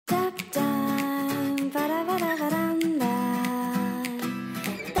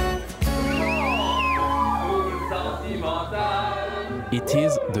It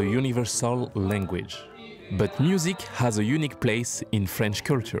is the universal language. But music has a unique place in French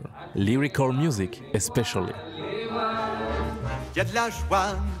culture, lyrical music especially.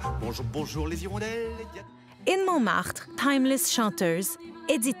 In Montmartre, timeless chanteuse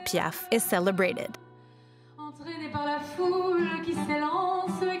Edith Piaf is celebrated.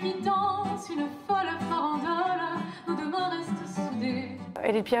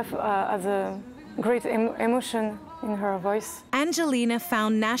 Edith Piaf has a great emotion in her voice. Angelina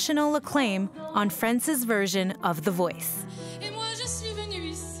found national acclaim on France's version of The Voice.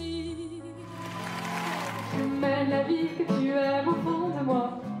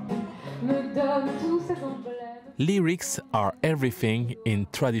 Lyrics are everything in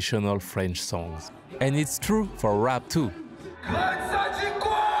traditional French songs. And it's true for rap too.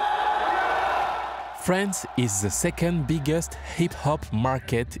 France is the second biggest hip-hop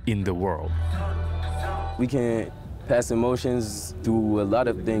market in the world. We can pass emotions through a lot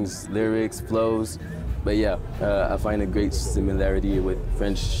of things, lyrics, flows, but yeah, I find a great similarity with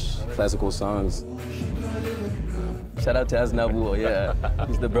French classical songs. Shout out to Aznavour, yeah,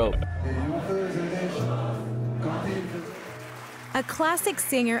 he's the bro. A classic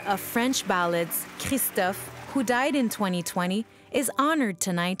singer of French ballads, Christophe, who died in 2020, is honored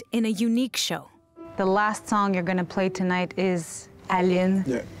tonight in a unique show. The last song you're going to play tonight is Alien.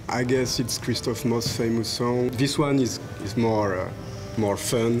 Yeah, I guess it's Christophe's most famous song. This one is more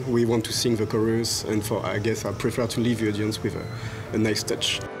fun. We want to sing the chorus, and I guess I prefer to leave the audience with a nice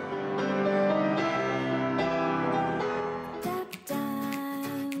touch.